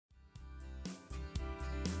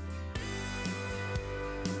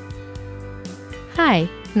Hi,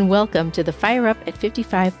 and welcome to the Fire Up at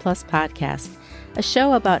 55 Plus podcast, a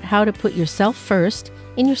show about how to put yourself first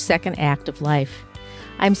in your second act of life.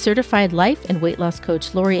 I'm certified life and weight loss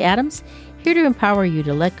coach Lori Adams, here to empower you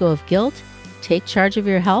to let go of guilt, take charge of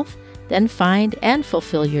your health, then find and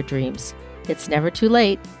fulfill your dreams. It's never too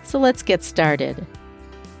late, so let's get started.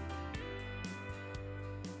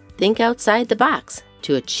 Think outside the box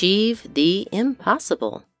to achieve the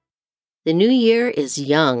impossible. The new year is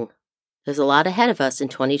young. There's a lot ahead of us in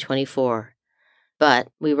 2024. But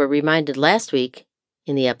we were reminded last week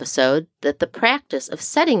in the episode that the practice of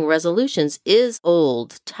setting resolutions is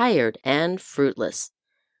old, tired, and fruitless.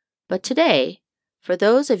 But today, for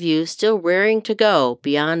those of you still raring to go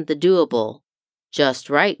beyond the doable, just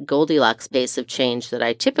right Goldilocks pace of change that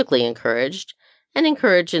I typically encouraged and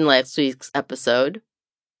encouraged in last week's episode,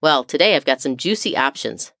 well, today I've got some juicy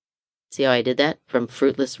options. See how I did that? From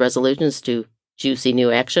fruitless resolutions to juicy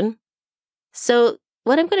new action. So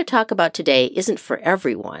what I'm going to talk about today isn't for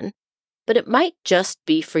everyone, but it might just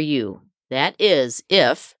be for you. That is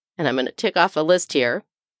if, and I'm going to tick off a list here,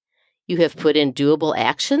 you have put in doable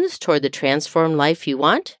actions toward the transformed life you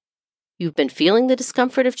want, you've been feeling the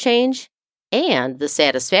discomfort of change, and the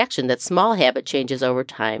satisfaction that small habit changes over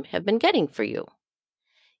time have been getting for you.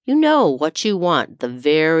 You know what you want the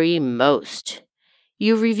very most.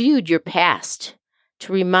 You've reviewed your past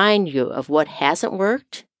to remind you of what hasn't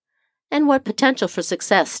worked and what potential for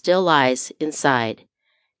success still lies inside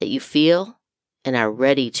that you feel and are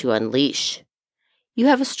ready to unleash. You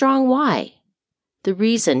have a strong why, the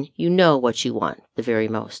reason you know what you want the very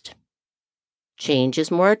most. Change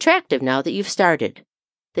is more attractive now that you've started.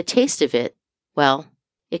 The taste of it, well,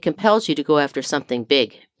 it compels you to go after something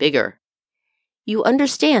bigger. You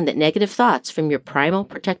understand that negative thoughts from your primal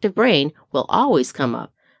protective brain will always come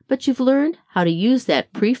up, but you've learned how to use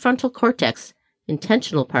that prefrontal cortex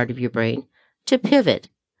intentional part of your brain to pivot,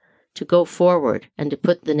 to go forward, and to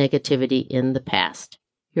put the negativity in the past.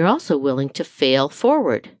 You're also willing to fail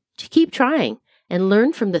forward, to keep trying, and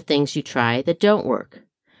learn from the things you try that don't work.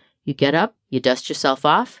 You get up, you dust yourself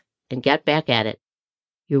off, and get back at it.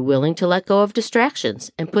 You're willing to let go of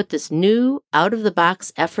distractions and put this new,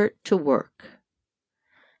 out-of-the-box effort to work.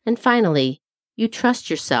 And finally, you trust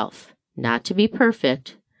yourself, not to be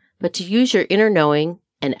perfect, but to use your inner knowing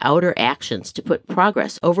and outer actions to put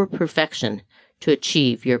progress over perfection to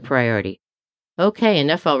achieve your priority. Okay,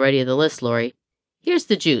 enough already of the list, Lori. Here's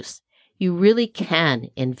the juice. You really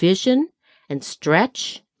can envision and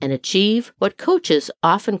stretch and achieve what coaches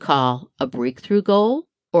often call a breakthrough goal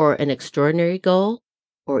or an extraordinary goal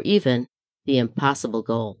or even the impossible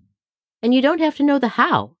goal. And you don't have to know the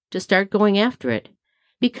how to start going after it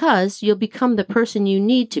because you'll become the person you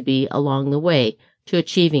need to be along the way to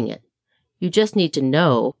achieving it. You just need to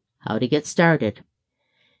know how to get started.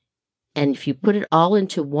 And if you put it all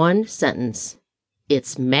into one sentence,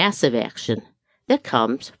 it's massive action that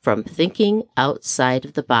comes from thinking outside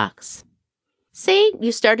of the box. Say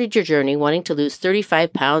you started your journey wanting to lose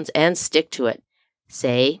 35 pounds and stick to it.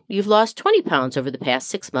 Say you've lost 20 pounds over the past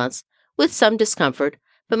 6 months with some discomfort,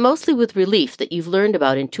 but mostly with relief that you've learned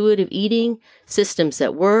about intuitive eating, systems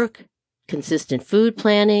that work, consistent food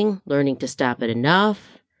planning, learning to stop at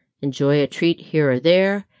enough, enjoy a treat here or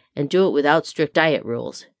there, and do it without strict diet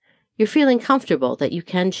rules. You're feeling comfortable that you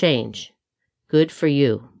can change. Good for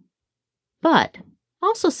you. But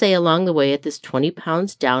also say along the way at this 20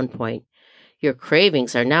 pounds down point, your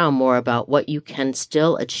cravings are now more about what you can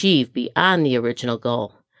still achieve beyond the original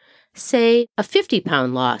goal. Say a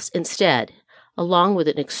 50-pound loss instead, along with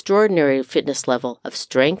an extraordinary fitness level of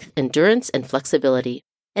strength, endurance, and flexibility.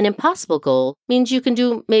 An impossible goal means you can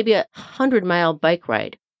do maybe a 100-mile bike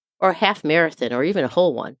ride, or a half marathon, or even a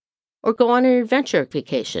whole one, or go on an adventure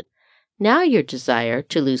vacation. Now your desire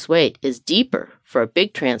to lose weight is deeper for a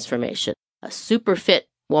big transformation, a super fit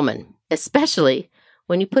woman, especially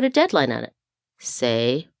when you put a deadline on it.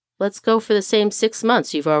 Say, let's go for the same 6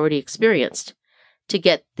 months you've already experienced to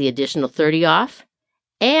get the additional 30 off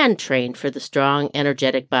and train for the strong,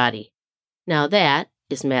 energetic body. Now that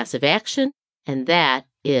is massive action, and that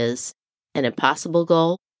is an impossible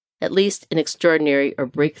goal, at least an extraordinary or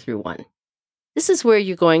breakthrough one. This is where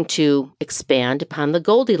you're going to expand upon the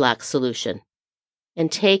Goldilocks solution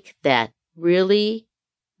and take that really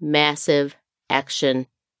massive action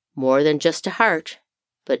more than just to heart,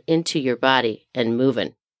 but into your body and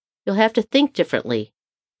moving. You'll have to think differently,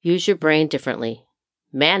 use your brain differently,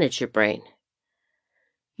 manage your brain,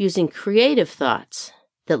 using creative thoughts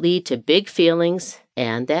that lead to big feelings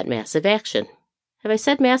and that massive action. Have I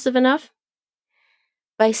said massive enough?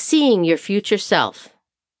 By seeing your future self,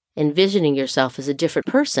 envisioning yourself as a different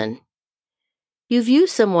person, You view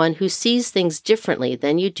someone who sees things differently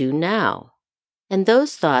than you do now. And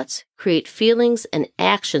those thoughts create feelings and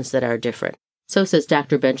actions that are different. So says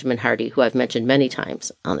Dr. Benjamin Hardy, who I've mentioned many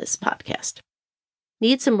times on this podcast.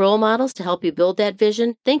 Need some role models to help you build that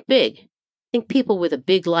vision? Think big. Think people with a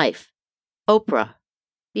big life. Oprah,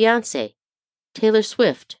 Beyonce, Taylor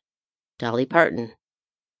Swift, Dolly Parton,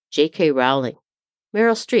 J.K. Rowling,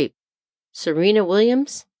 Meryl Streep, Serena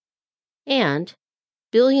Williams, and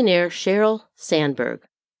billionaire Sheryl Sandberg,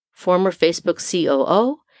 former Facebook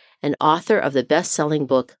COO and author of the best-selling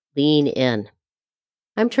book Lean In.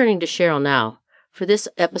 I'm turning to Sheryl now for this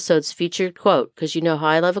episode's featured quote, because you know how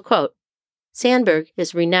I love a quote. Sandberg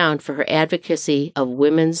is renowned for her advocacy of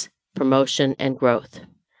women's promotion and growth.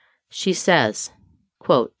 She says,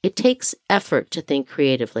 quote, "It takes effort to think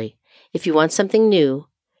creatively. If you want something new,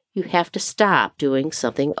 you have to stop doing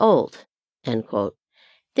something old," end quote.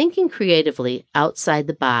 Thinking creatively outside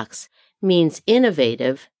the box means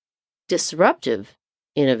innovative, disruptive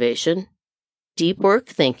innovation, deep work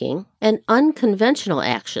thinking, and unconventional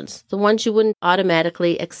actions, the ones you wouldn't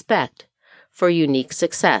automatically expect, for unique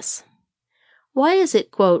success. Why is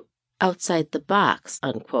it, quote, outside the box,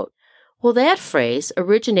 unquote? Well, that phrase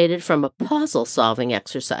originated from a puzzle-solving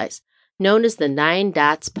exercise known as the 9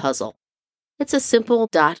 dots puzzle. It's a simple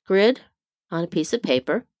dot grid on a piece of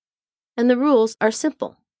paper, and the rules are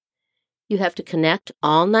simple. You have to connect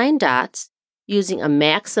all 9 dots using a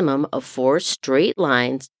maximum of 4 straight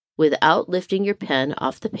lines without lifting your pen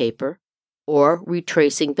off the paper or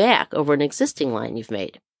retracing back over an existing line you've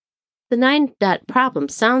made. The 9-dot problem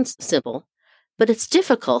sounds simple, but it's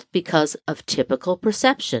difficult because of typical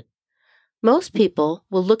perception. Most people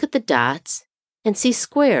will look at the dots and see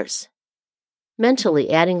squares,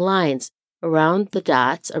 mentally adding lines around the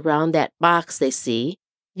dots around that box they see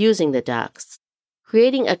using the dots,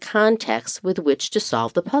 creating a context with which to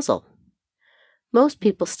solve the puzzle. Most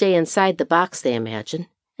people stay inside the box they imagine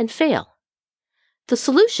and fail. The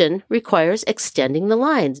solution requires extending the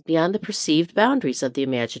lines beyond the perceived boundaries of the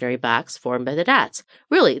imaginary box formed by the dots.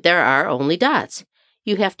 Really, there are only dots.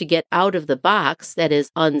 You have to get out of the box, that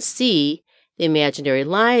is, unsee the imaginary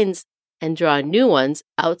lines and draw new ones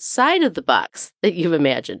outside of the box that you've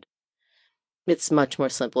imagined. It's much more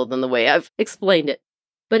simple than the way I've explained it.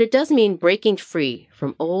 But it does mean breaking free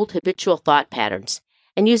from old habitual thought patterns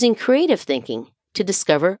and using creative thinking to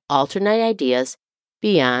discover alternate ideas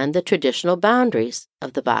beyond the traditional boundaries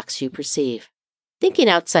of the box you perceive. Thinking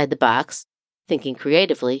outside the box, thinking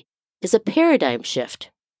creatively, is a paradigm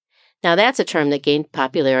shift. Now that's a term that gained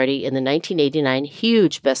popularity in the 1989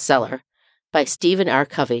 huge bestseller by Stephen R.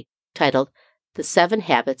 Covey titled The 7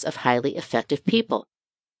 Habits of Highly Effective People.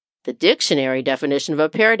 The dictionary definition of a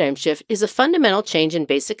paradigm shift is a fundamental change in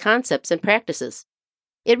basic concepts and practices.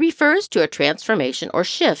 It refers to a transformation or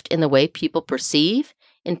shift in the way people perceive,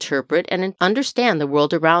 interpret, and understand the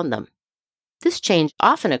world around them. This change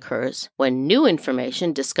often occurs when new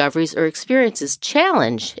information, discoveries, or experiences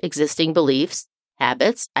challenge existing beliefs,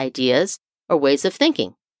 habits, ideas, or ways of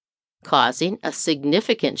thinking, causing a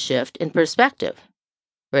significant shift in perspective.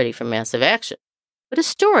 Ready for massive action. But a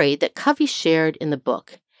story that Covey shared in the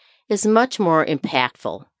book is much more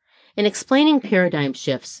impactful. In explaining paradigm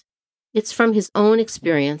shifts, it's from his own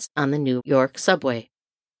experience on the New York subway.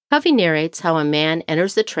 Covey narrates how a man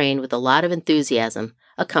enters the train with a lot of enthusiasm,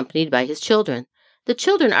 accompanied by his children. The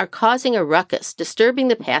children are causing a ruckus, disturbing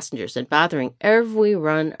the passengers and bothering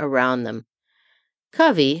everyone around them.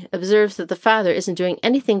 Covey observes that the father isn't doing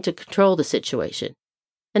anything to control the situation.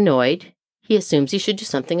 Annoyed, he assumes he should do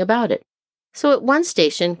something about it. So at one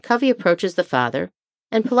station, Covey approaches the father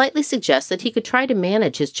and politely suggests that he could try to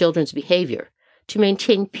manage his children's behavior to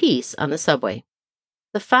maintain peace on the subway.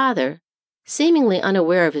 The father, seemingly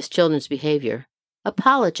unaware of his children's behavior,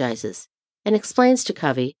 apologizes and explains to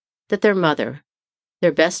Covey that their mother,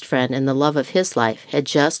 their best friend and the love of his life, had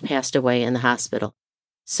just passed away in the hospital.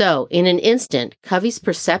 So, in an instant, Covey's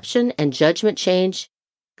perception and judgment change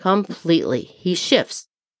completely. He shifts.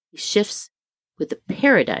 He shifts with a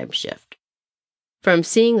paradigm shift. From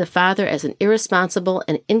seeing the father as an irresponsible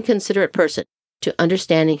and inconsiderate person to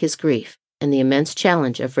understanding his grief and the immense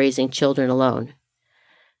challenge of raising children alone.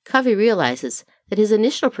 Covey realizes that his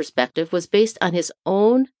initial perspective was based on his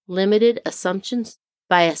own limited assumptions,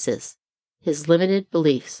 biases, his limited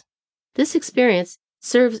beliefs. This experience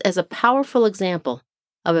serves as a powerful example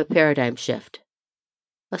of a paradigm shift,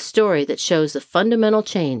 a story that shows the fundamental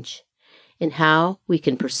change in how we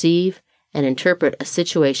can perceive and interpret a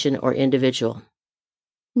situation or individual.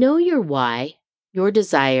 Know your why, your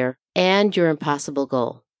desire, and your impossible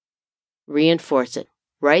goal. Reinforce it.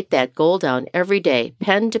 Write that goal down every day,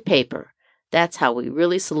 pen to paper. That's how we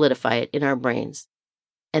really solidify it in our brains.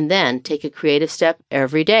 and then take a creative step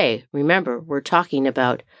every day. Remember, we're talking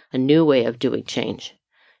about a new way of doing change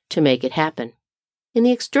to make it happen. In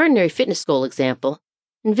the extraordinary fitness goal example,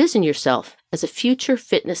 envision yourself as a future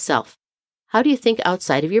fitness self. How do you think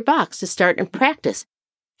outside of your box to start and practice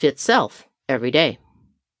fit self every day?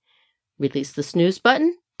 Release the snooze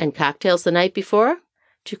button and cocktails the night before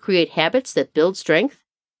to create habits that build strength.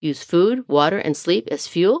 Use food, water, and sleep as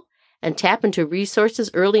fuel, and tap into resources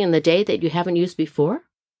early in the day that you haven't used before,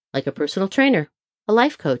 like a personal trainer, a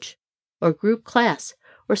life coach, or group class,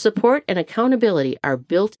 where support and accountability are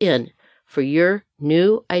built in for your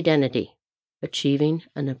new identity, achieving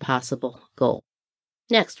an impossible goal.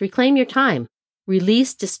 Next, reclaim your time.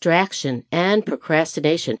 Release distraction and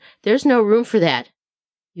procrastination. There's no room for that.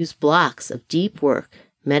 Use blocks of deep work,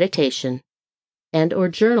 meditation, and or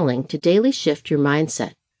journaling to daily shift your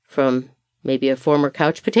mindset from maybe a former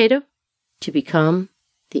couch potato to become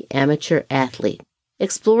the amateur athlete.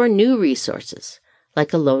 Explore new resources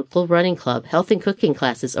like a local running club, health and cooking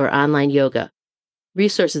classes, or online yoga.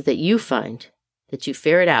 Resources that you find, that you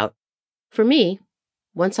ferret out. For me,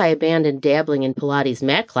 once I abandoned dabbling in Pilates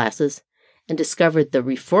mat classes and discovered the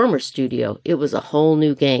Reformer Studio, it was a whole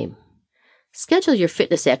new game. Schedule your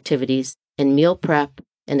fitness activities and meal prep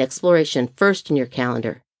and exploration first in your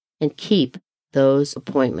calendar and keep those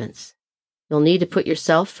appointments. You'll need to put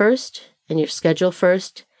yourself first and your schedule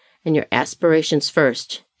first and your aspirations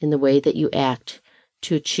first in the way that you act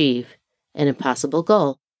to achieve an impossible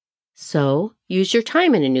goal. So, use your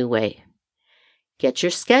time in a new way. Get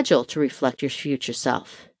your schedule to reflect your future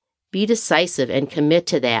self. Be decisive and commit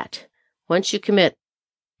to that. Once you commit,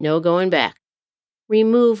 no going back.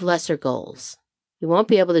 Remove lesser goals. You won't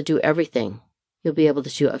be able to do everything. You'll be able to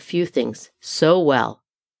do a few things so well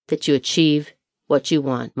that you achieve what you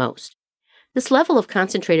want most. This level of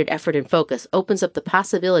concentrated effort and focus opens up the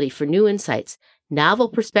possibility for new insights, novel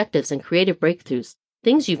perspectives, and creative breakthroughs,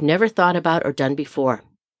 things you've never thought about or done before.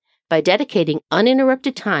 By dedicating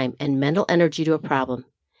uninterrupted time and mental energy to a problem,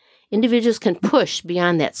 individuals can push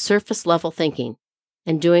beyond that surface-level thinking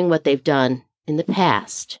and doing what they've done in the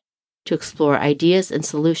past to explore ideas and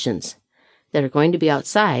solutions that are going to be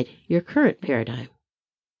outside your current paradigm.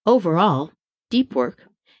 Overall, deep work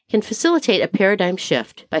can facilitate a paradigm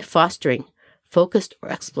shift by fostering focused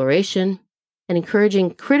exploration and encouraging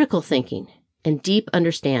critical thinking and deep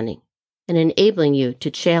understanding, and enabling you to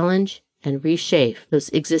challenge and reshape those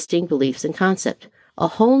existing beliefs and concepts. A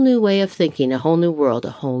whole new way of thinking, a whole new world,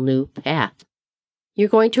 a whole new path. You're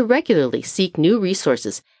going to regularly seek new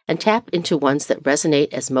resources and tap into ones that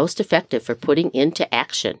resonate as most effective for putting into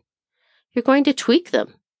action. You're going to tweak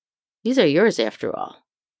them. These are yours after all,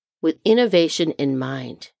 with innovation in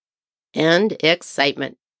mind and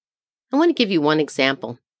excitement. I want to give you one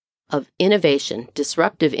example of innovation,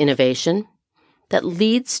 disruptive innovation, that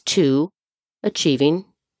leads to achieving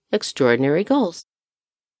extraordinary goals.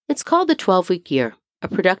 It's called the 12-week year, a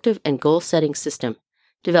productive and goal-setting system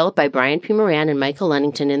developed by Brian P. Moran and Michael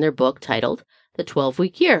Lennington in their book titled The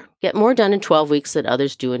 12-Week Year. Get more done in 12 weeks than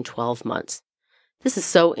others do in 12 months. This is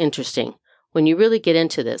so interesting. When you really get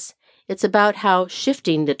into this, it's about how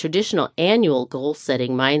shifting the traditional annual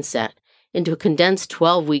goal-setting mindset into a condensed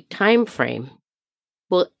 12-week time frame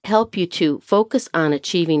will help you to focus on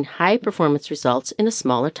achieving high-performance results in a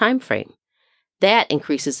smaller time frame. That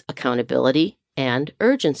increases accountability and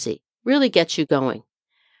urgency, really gets you going.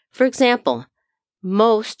 For example,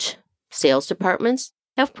 most sales departments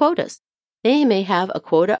have quotas. They may have a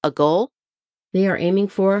quota, a goal they are aiming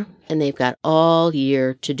for, and they've got all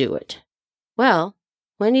year to do it. Well,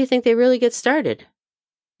 when do you think they really get started?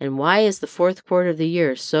 And why is the fourth quarter of the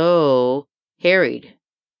year so harried?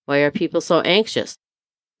 Why are people so anxious?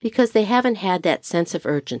 Because they haven't had that sense of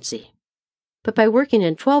urgency. But by working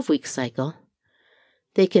in a 12-week cycle,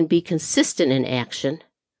 they can be consistent in action,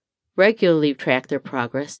 regularly track their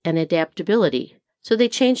progress and adaptability, so they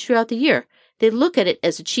change throughout the year. They look at it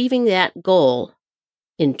as achieving that goal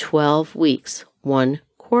in 12 weeks, 1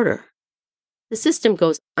 quarter. The system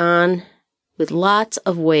goes on with lots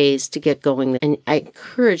of ways to get going, and I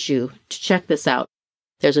encourage you to check this out.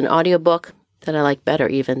 There's an audiobook that I like better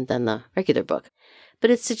even than the regular book,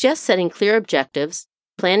 but it suggests setting clear objectives,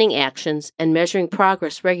 planning actions, and measuring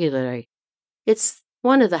progress regularly. It's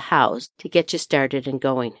one of the hows to get you started and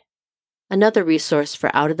going. Another resource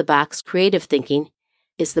for out-of-the-box creative thinking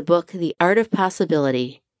is the book The Art of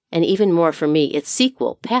Possibility, and even more for me, its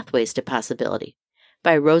sequel, Pathways to Possibility,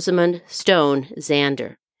 by Rosamund Stone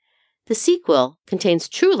Zander. The sequel contains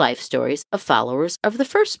true life stories of followers of the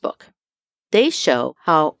first book. They show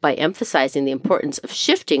how, by emphasizing the importance of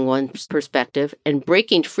shifting one's perspective and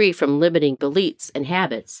breaking free from limiting beliefs and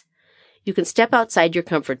habits, You can step outside your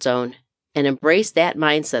comfort zone and embrace that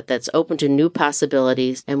mindset that's open to new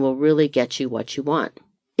possibilities and will really get you what you want.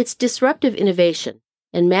 It's disruptive innovation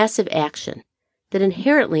and massive action that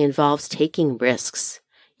inherently involves taking risks.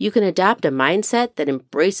 You can adopt a mindset that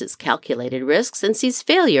embraces calculated risks and sees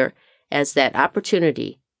failure as that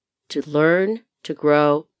opportunity to learn, to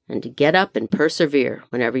grow, and to get up and persevere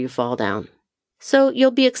whenever you fall down. So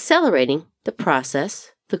you'll be accelerating the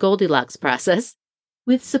process, the Goldilocks process,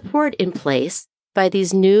 with support in place by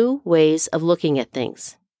these new ways of looking at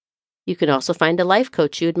things. You can also find a life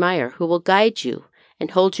coach you admire who will guide you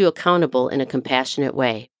and hold you accountable in a compassionate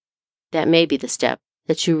way. That may be the step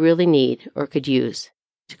that you really need or could use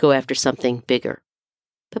to go after something bigger.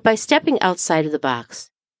 But by stepping outside of the box,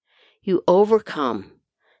 you overcome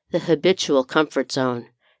the habitual comfort zone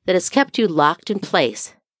that has kept you locked in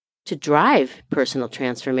place to drive personal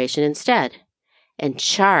transformation instead and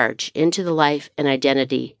charge into the life and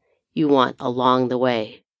identity you want along the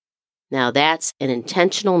way. Now that's an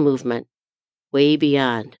intentional movement way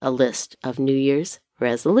beyond a list of New Year's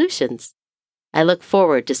resolutions. I look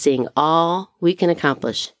forward to seeing all we can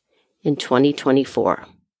accomplish in 2024.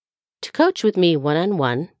 To coach with me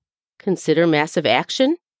one-on-one, consider massive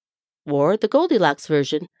action or the Goldilocks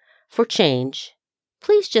version for change.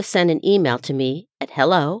 Please just send an email to me at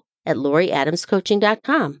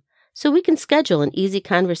hello@loriadamscoaching.com so we can schedule an easy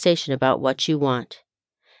conversation about what you want.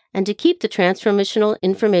 And to keep the transformational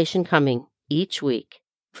information coming each week,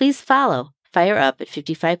 please follow Fire Up at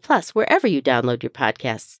 55+ wherever you download your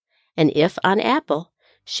podcasts. And if on Apple,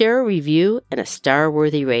 share a review and a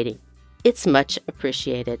star-worthy rating. It's much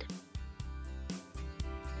appreciated.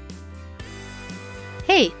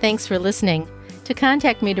 Hey, thanks for listening. To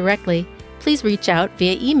contact me directly, please reach out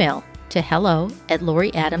via email to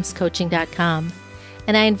hello@loriadamscoaching.com.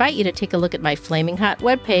 And I invite you to take a look at my flaming hot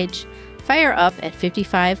webpage,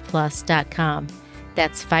 fireup@55plus.com.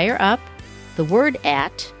 That's fireup, the word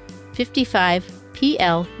at,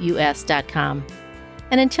 55plus.com.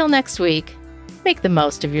 And until next week, make the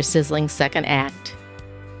most of your sizzling second act.